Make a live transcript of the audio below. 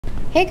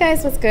Hey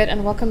guys, what's good?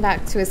 And welcome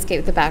back to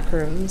Escape the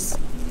Backrooms.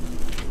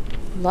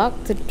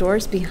 Lock the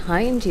doors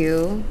behind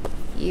you.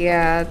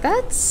 Yeah,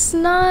 that's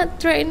not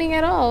threatening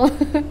at all.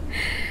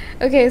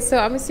 Okay, so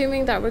I'm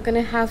assuming that we're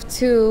gonna have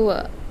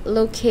to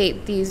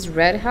locate these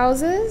red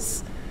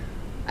houses.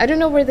 I don't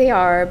know where they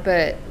are,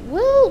 but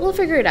we'll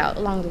figure it out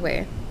along the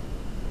way.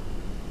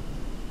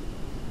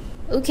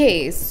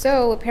 Okay,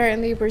 so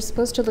apparently we're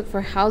supposed to look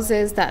for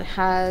houses that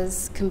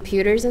has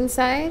computers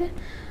inside.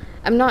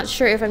 I'm not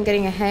sure if I'm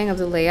getting a hang of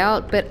the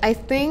layout, but I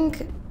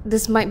think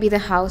this might be the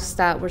house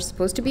that we're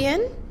supposed to be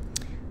in.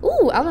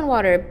 Ooh, almond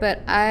water,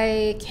 but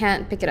I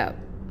can't pick it up.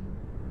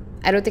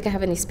 I don't think I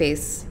have any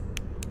space.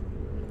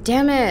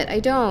 Damn it, I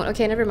don't.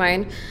 Okay, never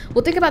mind.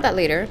 We'll think about that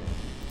later.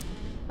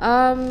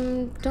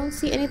 Don't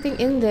see anything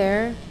in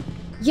there.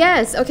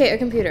 Yes, okay, a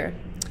computer.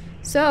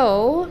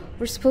 So,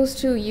 we're supposed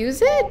to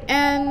use it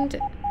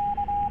and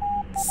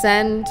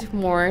send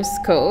Morse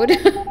code.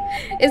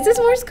 Is this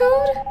Morse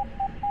code?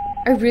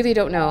 I really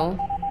don't know.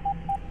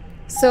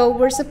 So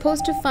we're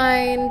supposed to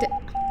find,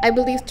 I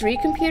believe, 3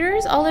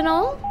 computers all in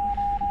all.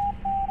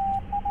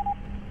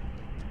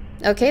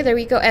 Okay, there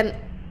we go. And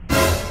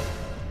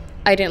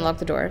I didn't lock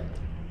the door.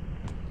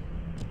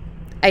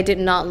 I did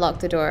not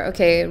lock the door.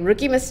 Okay,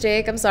 rookie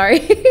mistake. I'm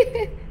sorry.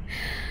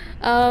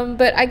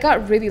 But I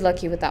got really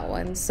lucky with that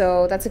one,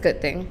 so that's a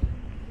good thing.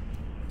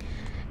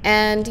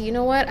 And you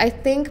know what? I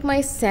think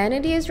my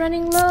sanity is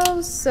running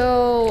low,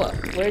 so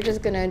we're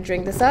just gonna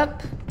drink this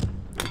up.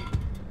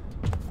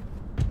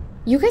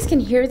 You guys can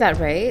hear that,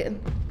 right?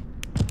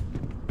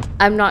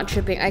 I'm not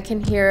tripping. I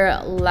can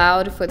hear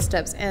loud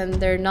footsteps and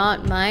they're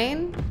not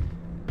mine.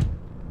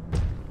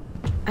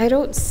 I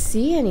don't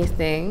see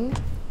anything.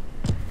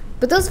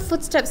 But those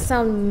footsteps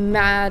sound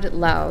mad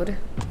loud.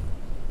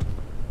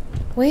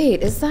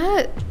 Wait, is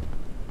that...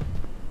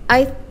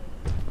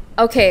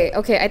 Okay,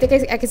 I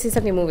think I can see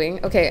something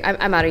moving. Okay,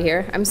 I'm out of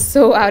here. I'm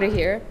so out of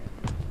here.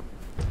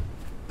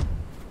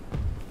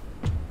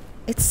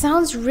 It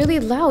sounds really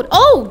loud.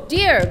 Oh,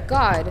 dear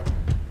God.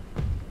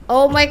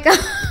 Oh my God.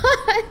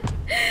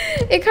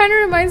 It kind of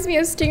reminds me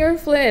of Stinger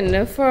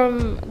Flynn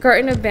from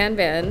Garten of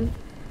Banban.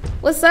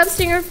 What's up,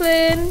 Stinger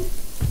Flynn?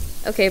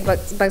 Okay, bug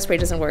spray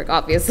doesn't work,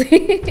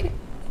 obviously.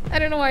 I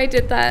don't know why I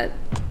did that.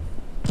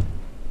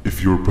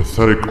 If your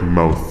pathetic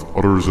mouth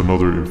utters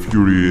another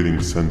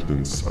infuriating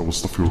sentence, I will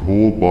stuff your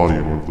whole body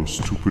in one of those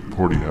stupid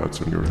party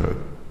hats on your head.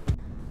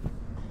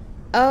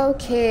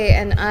 Okay,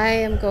 and I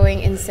am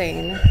going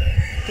insane.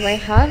 Do I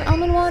have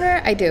almond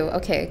water? I do.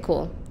 Okay,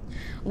 cool.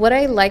 What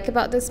I like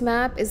about this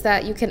map is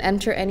that you can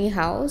enter any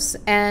house,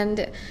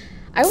 and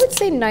I would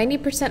say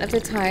 90% of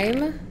the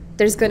time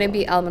there's going to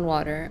be almond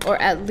water,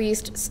 or at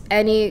least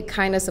any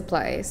kind of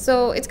supply.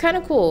 So it's kind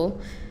of cool.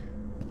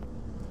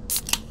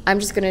 I'm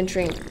just going to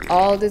drink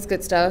all this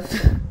good stuff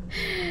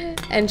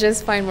and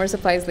just find more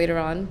supplies later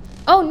on.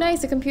 Oh,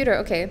 nice, a computer.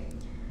 Okay.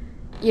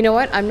 You know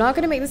what? I'm not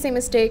going to make the same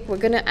mistake. We're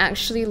going to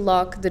actually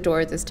lock the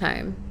door this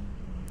time.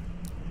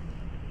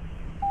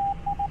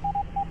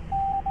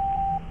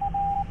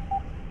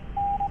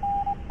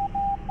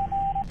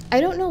 I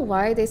don't know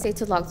why they say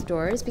to lock the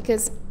doors,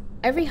 because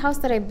every house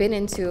that I've been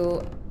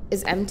into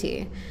is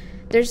empty.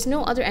 There's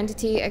no other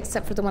entity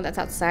except for the one that's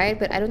outside,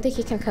 but I don't think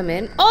he can come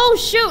in. Oh,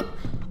 shoot!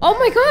 Oh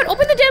my God,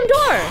 open the damn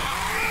door!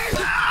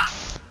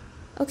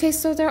 Okay,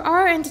 so there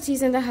are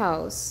entities in the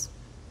house.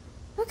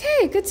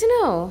 Okay, good to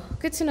know.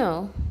 Good to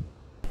know.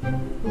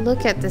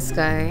 Look at this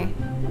guy.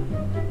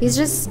 He's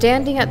just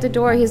standing at the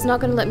door. He's not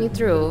gonna let me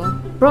through.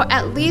 Bro,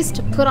 at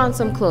least put on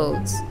some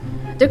clothes.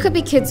 There could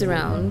be kids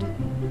around.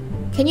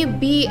 Can you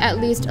be at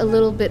least a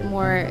little bit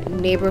more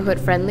neighborhood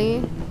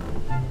friendly?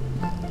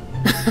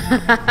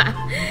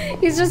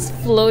 He's just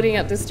floating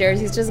up the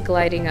stairs. He's just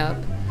gliding up.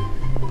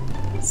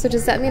 So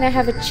does that mean I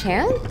have a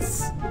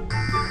chance?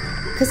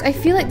 Because I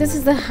feel like this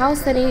is the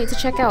house that I need to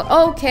check out.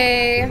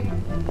 Okay.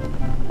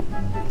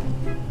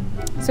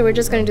 So we're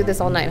just gonna do this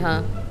all night,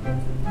 huh?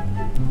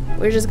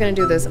 We're just gonna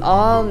do this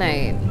all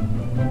night.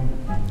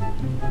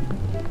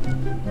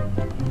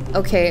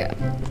 Okay,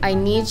 I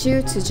need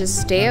you to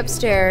just stay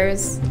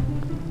upstairs.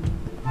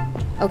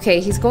 Okay,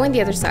 he's going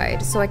the other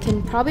side, so I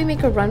can probably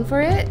make a run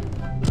for it.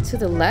 To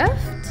the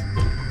left?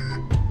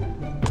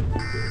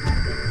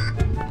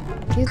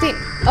 You think...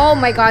 Oh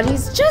my God,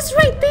 he's just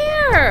right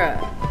there!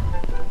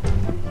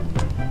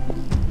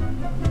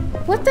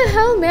 What the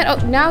hell, man? Oh,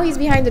 now he's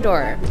behind the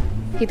door.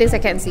 He thinks I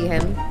can't see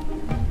him.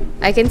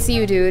 I can see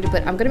you, dude,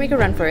 but I'm gonna make a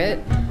run for it.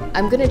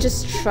 I'm gonna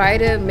just try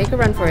to make a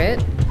run for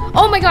it.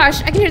 Oh my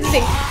gosh, I can hear the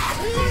thing.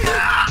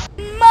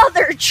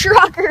 Mother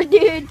trucker,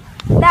 dude!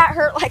 That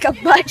hurt like a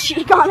butt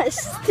cheek on a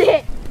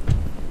stick.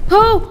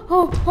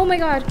 Oh my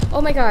God.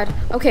 Oh my God.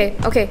 Okay.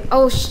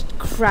 Oh,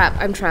 crap.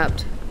 I'm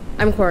trapped.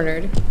 I'm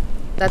cornered.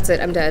 That's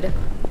it. I'm dead.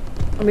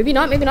 Or maybe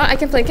not. I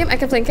can flank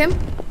him.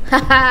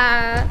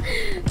 Haha.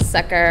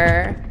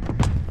 Sucker.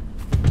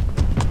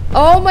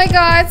 Oh my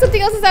God.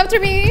 Something else is after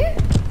me.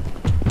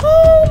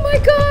 Oh my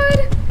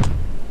God.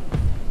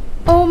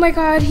 Oh my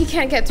God. He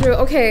can't get through.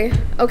 Okay.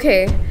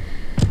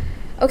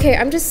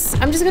 I'm just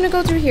gonna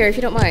go through here if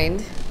you don't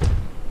mind.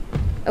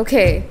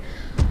 Okay.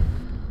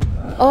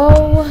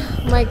 Oh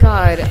my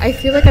god, I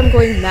feel like I'm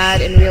going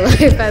mad in real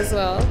life as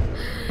well.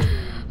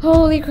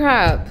 Holy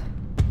crap.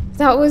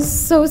 That was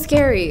so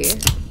scary.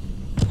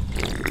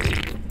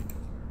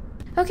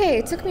 Okay,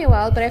 it took me a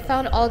while, but I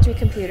found all 3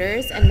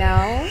 computers, and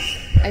now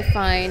I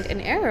find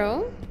an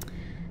arrow.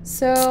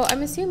 So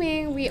I'm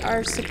assuming we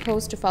are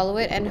supposed to follow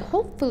it, and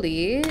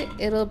hopefully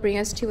it'll bring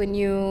us to a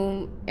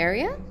new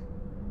area.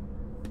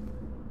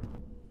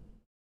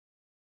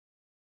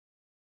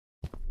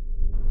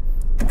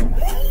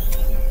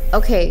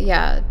 Okay,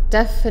 yeah,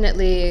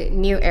 definitely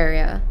new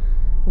area.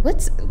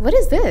 What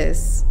is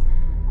this?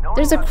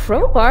 There's a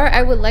crowbar.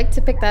 I would like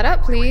to pick that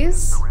up,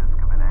 please.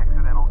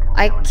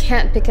 I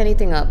can't pick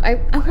anything up. I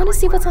want to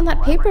see what's on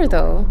that paper,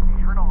 though.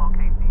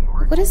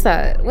 What is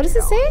that? What does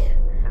it say?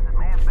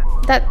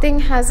 That thing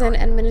has an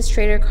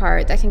administrator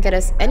card that can get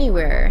us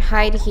anywhere.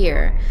 Hide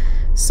here.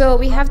 So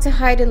we have to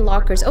hide in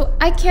lockers. Oh,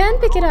 I can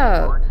pick it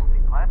up.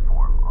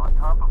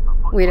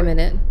 Wait a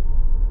minute.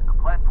 The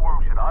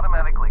platform should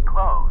automatically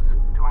close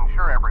to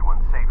ensure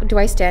everyone's safe. Do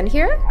I stand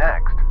here?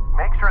 Next,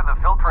 make sure the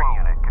filtering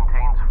unit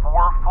contains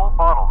 4 full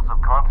bottles of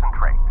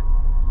concentrate.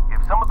 If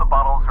some of the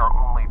bottles are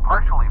only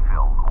partially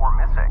filled or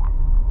missing,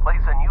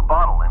 place a new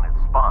bottle in its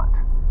spot.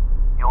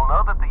 You'll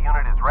know that the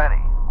unit is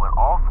ready when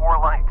all 4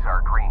 lights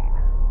are green.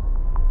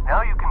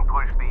 Now you can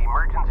push the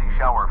emergency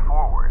shower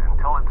forward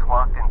until it's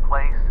locked in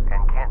place and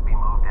can't be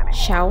moved anymore.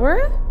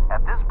 Shower?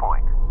 At this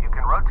point, you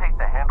can rotate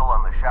the handle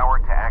on the shower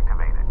to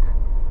activate it.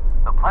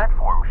 The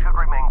platform should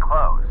remain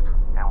closed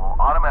and will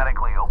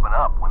automatically open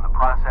up when the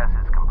process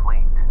is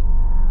complete.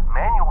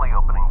 Manually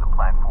opening the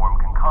platform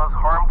can cause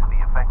harm to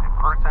the affected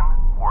person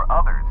or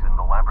others in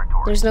the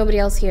laboratory. There's nobody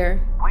else here.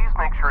 Please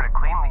make sure to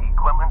clean the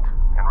equipment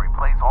and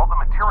replace all the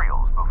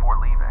materials before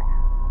leaving.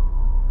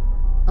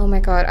 Oh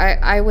my god,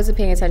 I wasn't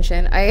paying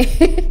attention. I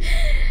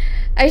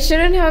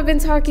shouldn't have been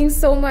talking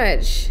so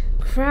much.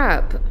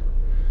 Crap.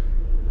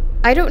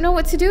 I don't know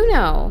what to do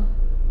now.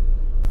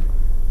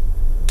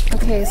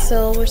 Okay,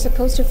 so we're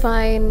supposed to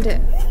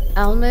find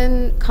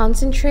almond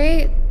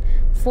concentrate.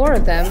 4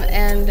 of them,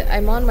 and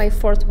I'm on my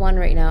 4th one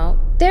right now.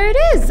 There it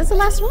is! That's the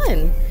last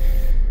one.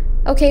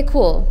 Okay,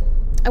 cool.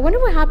 I wonder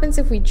what happens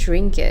if we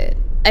drink it.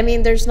 I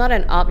mean, there's not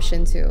an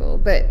option to,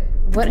 but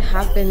what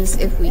happens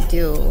if we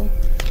do?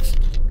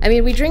 I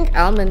mean, we drink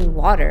almond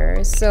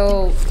water,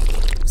 so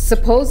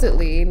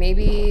supposedly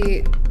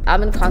maybe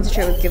almond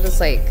concentrate would give us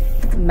like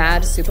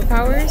mad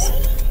superpowers,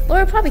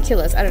 or it'd probably kill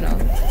us. I don't know.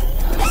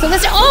 So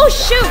let's. Oh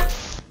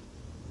shoot!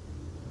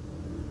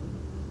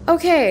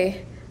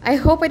 Okay, I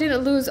hope I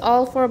didn't lose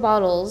all 4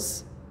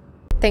 bottles.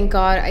 Thank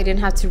God I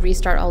didn't have to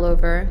restart all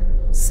over.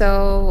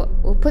 So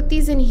we'll put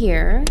these in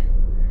here.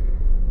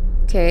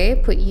 Okay,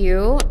 put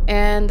you,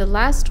 and the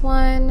last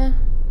one.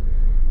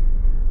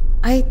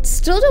 I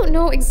still don't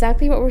know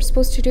exactly what we're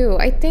supposed to do.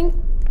 I think,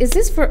 is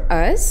this for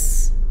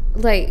us?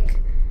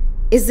 Like,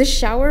 is this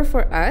shower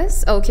for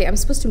us? Oh, okay, I'm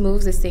supposed to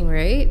move this thing,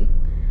 right?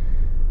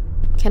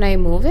 Can I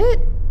move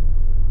it?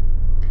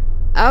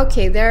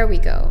 Okay, there we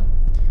go.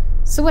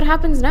 So what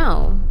happens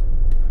now?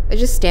 I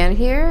just stand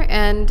here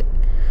and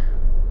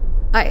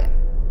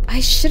I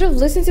should have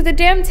listened to the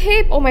damn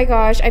tape. Oh my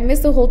gosh, I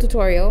missed the whole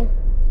tutorial.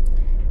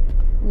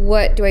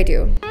 What do I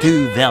do?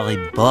 2 very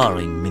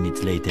boring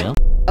minutes later.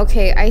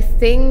 Okay, I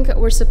think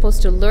we're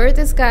supposed to lure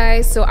this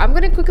guy, so I'm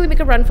gonna quickly make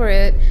a run for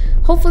it.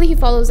 Hopefully he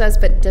follows us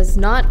but does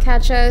not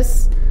catch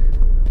us.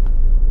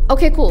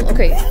 Okay, cool.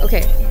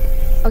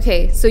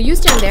 Okay, so you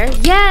stand there.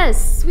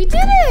 Yes! We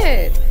did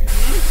it!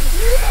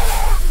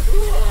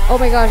 Oh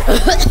my gosh.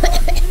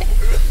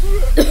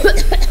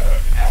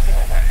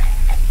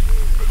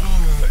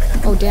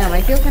 Oh damn,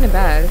 I feel kind of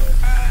bad.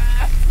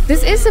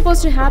 This is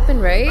supposed to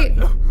happen, right?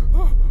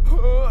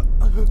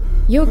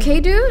 You okay,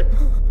 dude?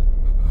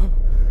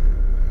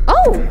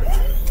 Oh!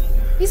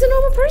 He's a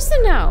normal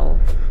person now.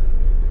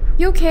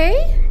 You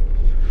okay?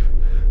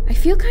 I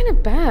feel kind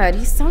of bad.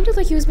 He sounded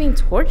like he was being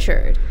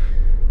tortured.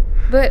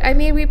 But, I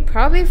mean, we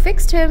probably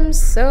fixed him,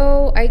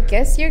 so I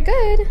guess you're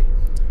good.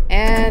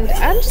 And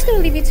I'm just gonna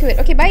leave you to it.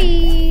 Okay,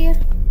 bye!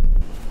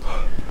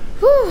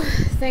 Whew,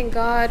 thank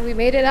God we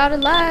made it out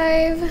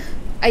alive.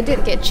 I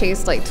did get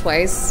chased like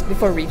twice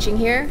before reaching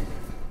here.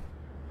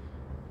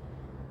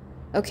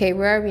 Okay,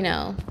 where are we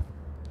now?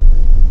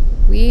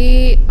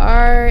 We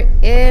are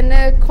in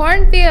a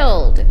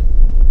cornfield,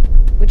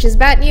 which is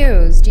bad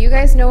news. Do you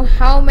guys know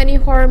how many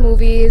horror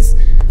movies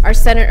are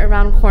centered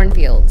around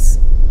cornfields?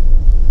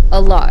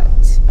 A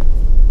lot.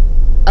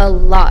 A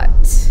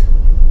lot.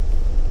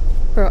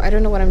 Bro, I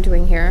don't know what I'm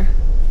doing here.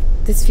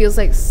 This feels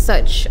like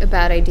such a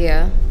bad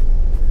idea.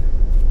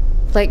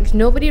 Like,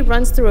 nobody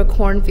runs through a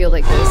cornfield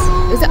like this.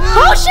 Is that—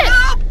 oh shit!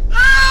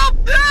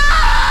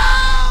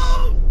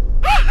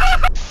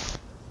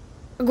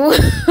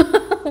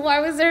 Why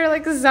was there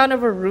like the sound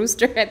of a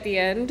rooster at the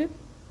end?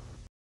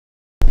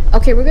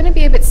 Okay, we're gonna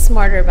be a bit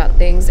smarter about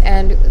things,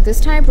 and this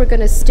time we're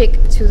gonna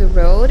stick to the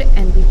road,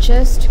 and we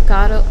just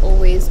gotta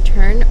always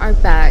turn our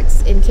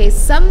backs in case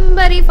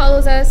somebody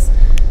follows us.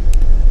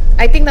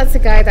 I think that's the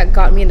guy that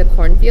got me in the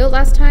cornfield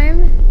last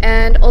time,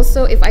 and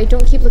also if I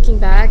don't keep looking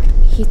back,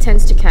 he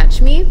tends to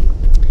catch me.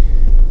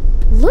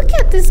 Look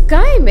at this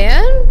guy,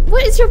 man.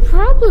 What is your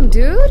problem,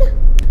 dude?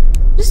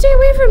 Just stay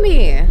away from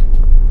me.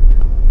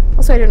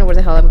 Also, I don't know where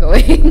the hell I'm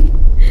going.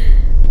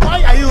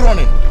 Why are you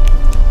running?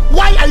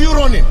 Why are you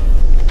running?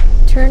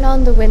 Turn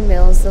on the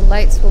windmills. The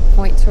lights will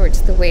point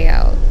towards the way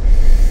out.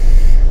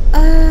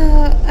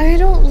 I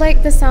don't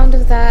like the sound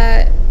of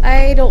that.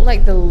 I don't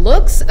like the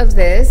looks of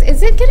this.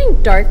 Is it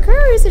getting darker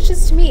or is it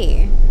just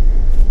me?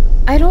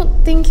 I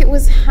don't think it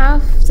was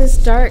half this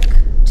dark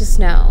just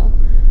now.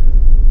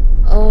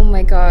 Oh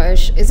my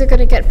gosh. Is it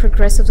gonna get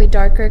progressively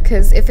darker?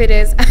 Because if it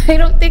is, I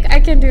don't think I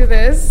can do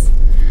this.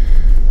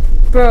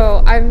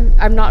 Bro,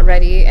 I'm not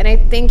ready. And I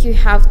think you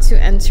have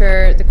to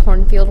enter the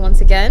cornfield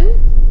once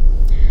again.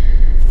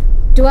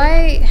 Do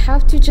I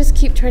have to just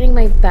keep turning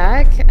my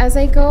back as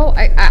I go?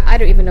 I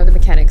don't even know the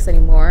mechanics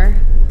anymore.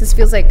 This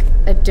feels like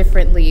a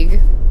different league.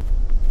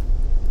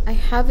 I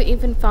haven't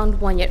even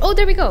found one yet. Oh,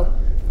 there we go.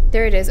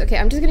 There it is. Okay,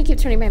 I'm just gonna keep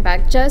turning my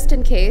back just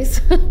in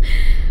case.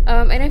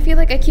 And I feel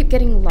like I keep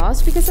getting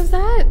lost because of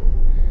that.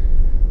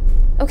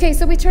 Okay,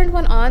 so we turned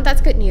one on.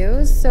 That's good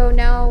news. So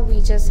now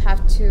we just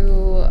have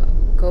to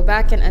go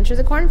back and enter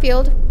the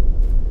cornfield.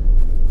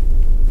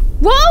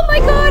 Whoa, my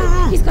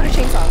god! He's got a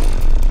chainsaw.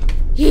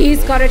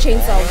 He's got a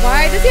chainsaw.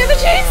 Why does he have a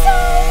chainsaw?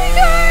 Oh my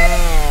god!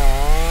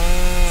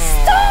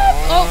 Stop!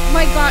 Oh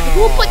my god.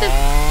 Who put this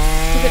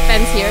stupid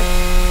fence here?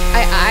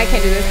 I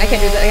can't do this. I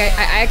can't do this.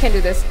 I can't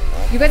do this.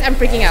 You guys, I'm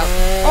freaking out.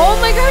 Oh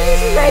my god,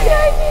 he's right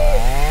behind me.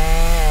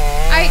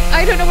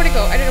 I don't know where to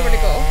go. I don't know where to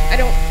go. I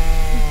don't...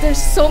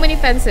 There's so many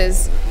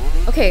fences.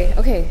 Okay.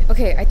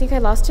 I think I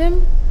lost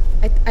him.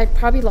 I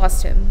probably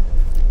lost him.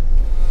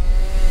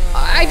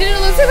 I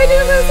didn't lose him. I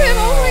didn't lose him.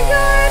 Oh my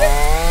god.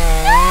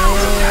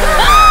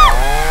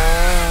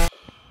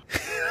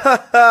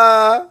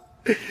 No!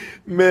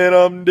 Man,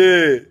 I'm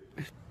dead.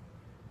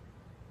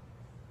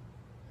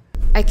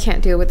 I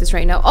can't deal with this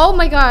right now. Oh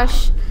my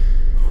gosh.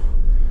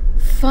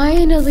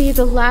 Finally,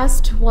 the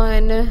last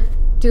one.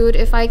 Dude,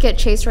 if I get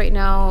chased right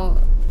now,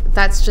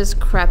 that's just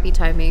crappy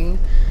timing.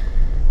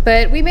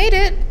 But we made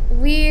it.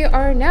 We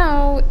are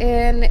now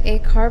in a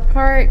car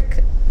park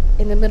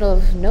in the middle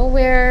of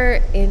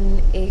nowhere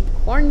in a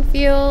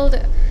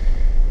cornfield.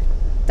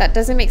 That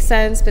doesn't make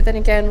sense, but then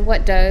again,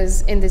 what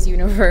does in this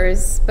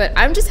universe? But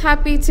I'm just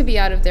happy to be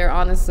out of there,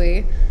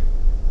 honestly.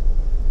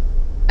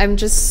 I'm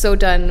just so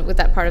done with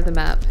that part of the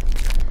map.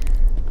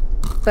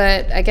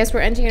 But I guess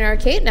we're entering an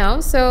arcade now,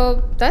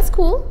 so that's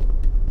cool.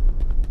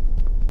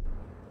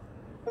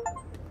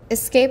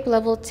 Escape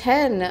level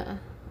 10.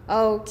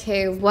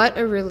 Okay, what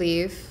a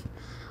relief.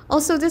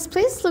 Also, this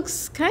place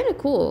looks kind of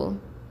cool.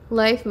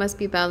 Life must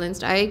be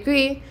balanced. I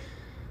agree.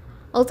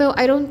 Although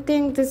I don't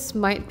think this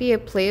might be a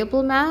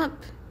playable map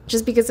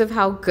just because of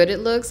how good it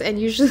looks, and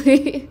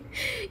usually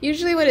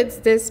when it's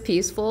this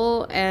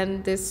peaceful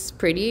and this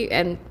pretty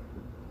and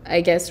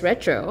I guess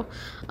retro,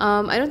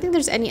 I don't think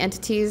there's any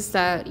entities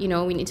that, you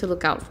know, we need to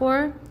look out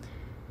for.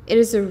 It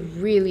is a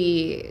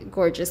really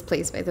gorgeous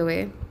place, by the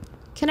way.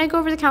 Can I go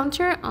over the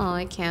counter? Oh,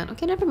 I can't.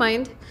 Okay, never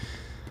mind.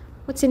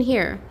 What's in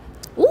here?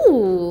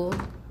 Ooh,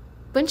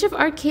 bunch of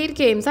arcade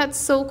games. That's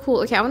so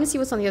cool. Okay, I want to see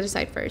what's on the other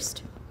side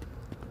first.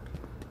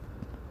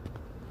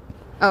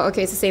 Oh,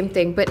 okay, it's the same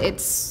thing, but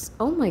it's...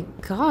 Oh my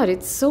god,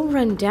 it's so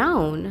run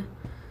down.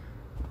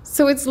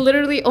 So it's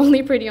literally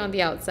only pretty on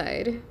the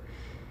outside.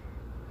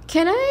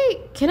 Can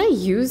I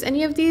use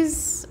any of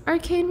these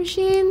arcade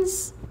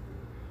machines?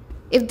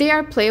 If they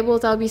are playable,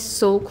 that would be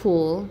so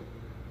cool.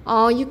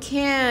 Oh, you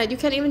can't. You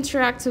can't even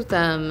interact with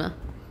them.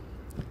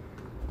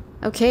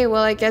 Okay,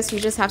 well, I guess we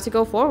just have to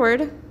go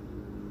forward.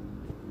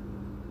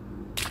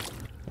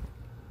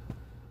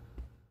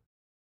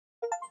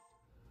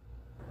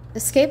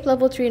 Escape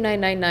level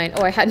 3999.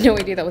 Oh, I had no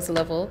idea that was a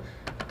level.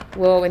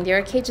 Whoa, and the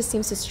arcade just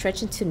seems to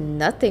stretch into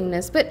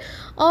nothingness. But,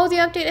 oh, the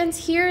update ends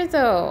here,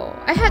 though.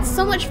 I had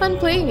so much fun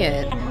playing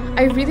it.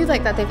 I really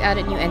like that they've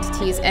added new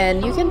entities,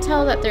 and you can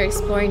tell that they're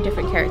exploring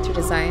different character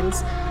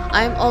designs.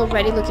 I'm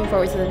already looking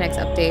forward to the next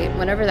update,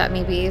 whenever that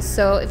may be.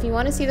 So if you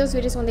want to see those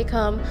videos when they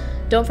come,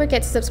 don't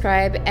forget to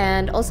subscribe,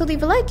 and also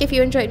leave a like if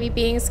you enjoyed me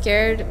being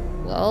scared,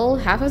 well,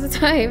 half of the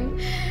time.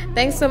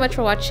 Thanks so much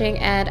for watching,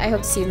 and I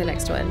hope to see you in the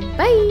next one.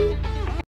 Bye!